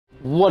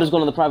What is going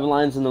on, the private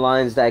lines and the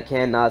lines that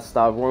cannot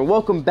stop roaring?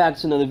 Welcome back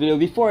to another video.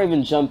 Before I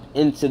even jump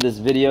into this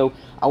video,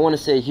 I want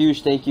to say a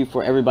huge thank you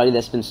for everybody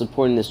that's been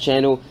supporting this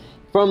channel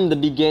from the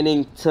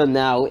beginning to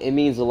now. It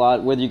means a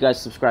lot, whether you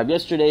guys subscribed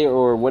yesterday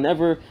or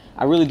whenever.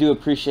 I really do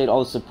appreciate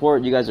all the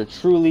support. You guys are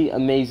truly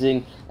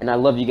amazing, and I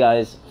love you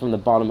guys from the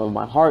bottom of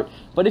my heart.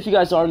 But if you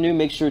guys are new,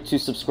 make sure to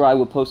subscribe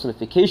with post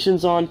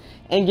notifications on,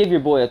 and give your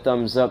boy a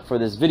thumbs up for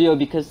this video,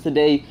 because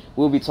today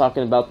we'll be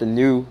talking about the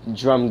new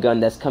drum gun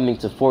that's coming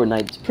to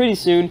Fortnite pretty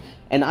soon,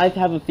 and I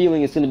have a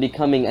feeling it's going to be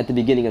coming at the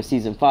beginning of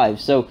Season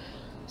 5. So,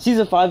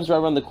 Season 5 is right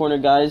around the corner,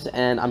 guys,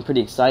 and I'm pretty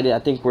excited. I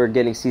think we're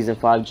getting Season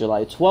 5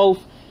 July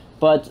 12th.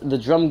 But the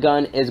drum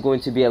gun is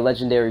going to be a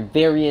legendary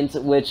variant,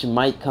 which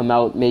might come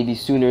out maybe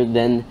sooner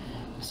than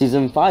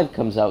Season 5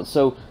 comes out.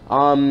 So,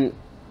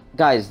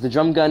 guys, the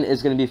drum gun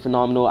is going to be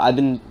phenomenal. I've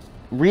been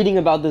reading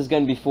about this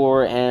gun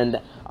before, and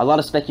a lot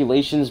of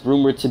speculations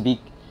rumored to be,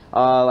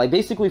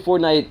 basically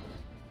Fortnite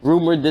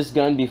rumored this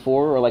gun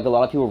before, or like a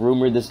lot of people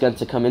rumored this gun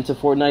to come into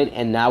Fortnite,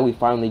 and now we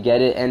finally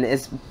get it. And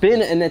it's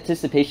been an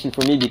anticipation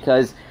for me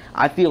because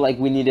I feel like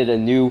we needed a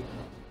new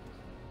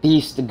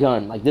beast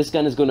gun. Like, this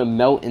gun is going to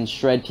melt and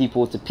shred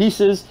people to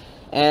pieces,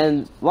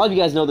 and a lot of you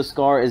guys know the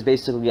Scar is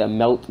basically a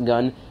melt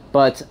gun,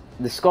 but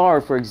the Scar,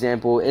 for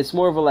example, it's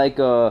more of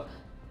a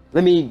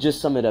let me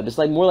just sum it up, it's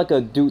like more like a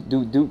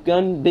doot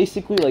gun,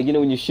 basically, like, you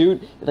know, when you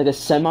shoot, it's like a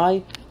semi.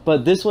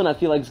 But this one I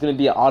feel like it's going to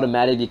be an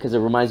automatic because it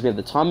reminds me of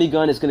the Tommy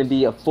gun. It's going to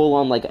be a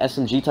full-on like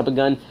SMG type of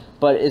gun,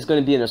 but it's going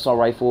to be an assault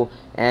rifle,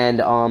 and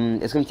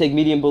it's going to take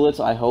medium bullets,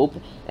 I hope,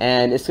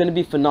 and it's going to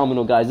be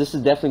phenomenal, guys. This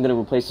is definitely going to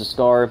replace the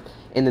Scar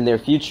in the near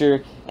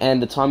future,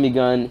 and the Tommy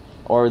gun,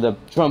 or the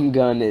drum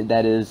gun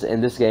that is in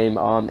this game,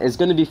 is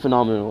going to be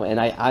phenomenal, and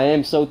I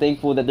am so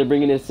thankful that they're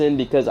bringing this in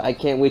because I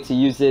can't wait to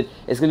use it.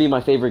 It's going to be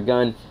my favorite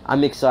gun.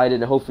 I'm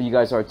excited, and hopefully you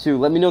guys are too.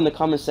 Let me know in the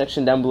comment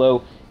section down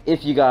below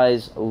if you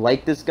guys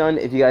like this gun,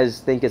 if you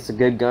guys think it's a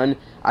good gun.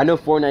 I know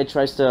Fortnite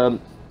tries to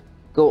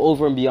go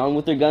over and beyond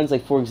with their guns.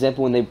 Like, for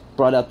example, when they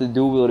brought out the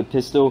dual-wielded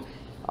pistol,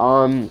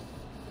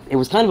 it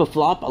was kind of a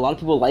flop. A lot of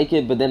people like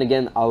it, but then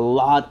again, a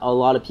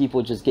lot of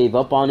people just gave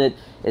up on it.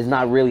 It's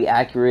not really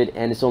accurate,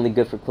 and it's only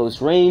good for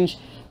close range.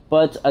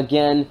 But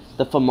again,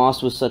 the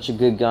FAMAS was such a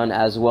good gun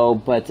as well,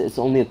 but it's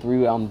only a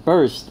 3-round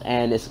burst,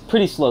 and it's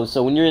pretty slow.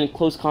 So when you're in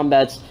close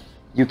combats,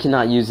 you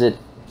cannot use it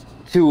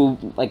to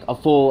like a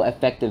full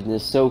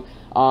effectiveness. So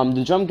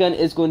the drum gun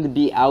is going to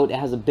be out. It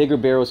has a bigger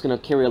barrel. It's going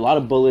to carry a lot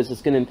of bullets.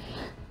 It's going to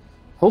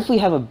hopefully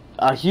have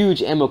a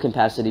huge ammo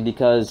capacity,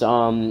 because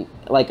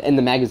like in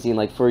the magazine,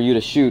 like for you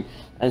to shoot,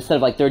 instead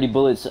of like 30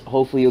 bullets,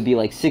 hopefully it'll be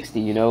like 60,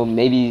 you know,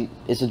 maybe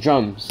it's a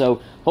drum. So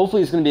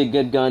hopefully it's going to be a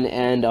good gun,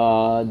 and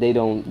they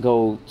don't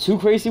go too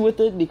crazy with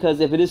it,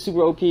 because if it is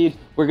super OP,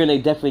 we're going to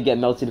definitely get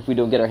melted if we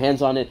don't get our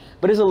hands on it.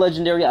 But it's a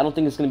legendary. I don't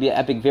think it's going to be an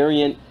epic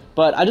variant.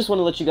 But I just want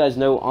to let you guys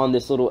know on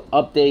this little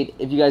update.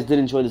 If you guys did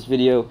enjoy this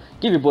video,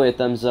 give your boy a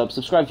thumbs up.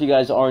 Subscribe if you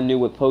guys are new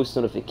with post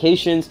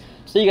notifications,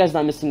 so you guys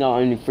not missing out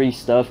on any free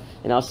stuff.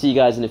 And I'll see you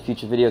guys in a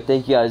future video.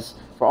 Thank you guys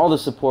for all the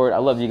support. I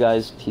love you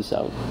guys. Peace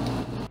out.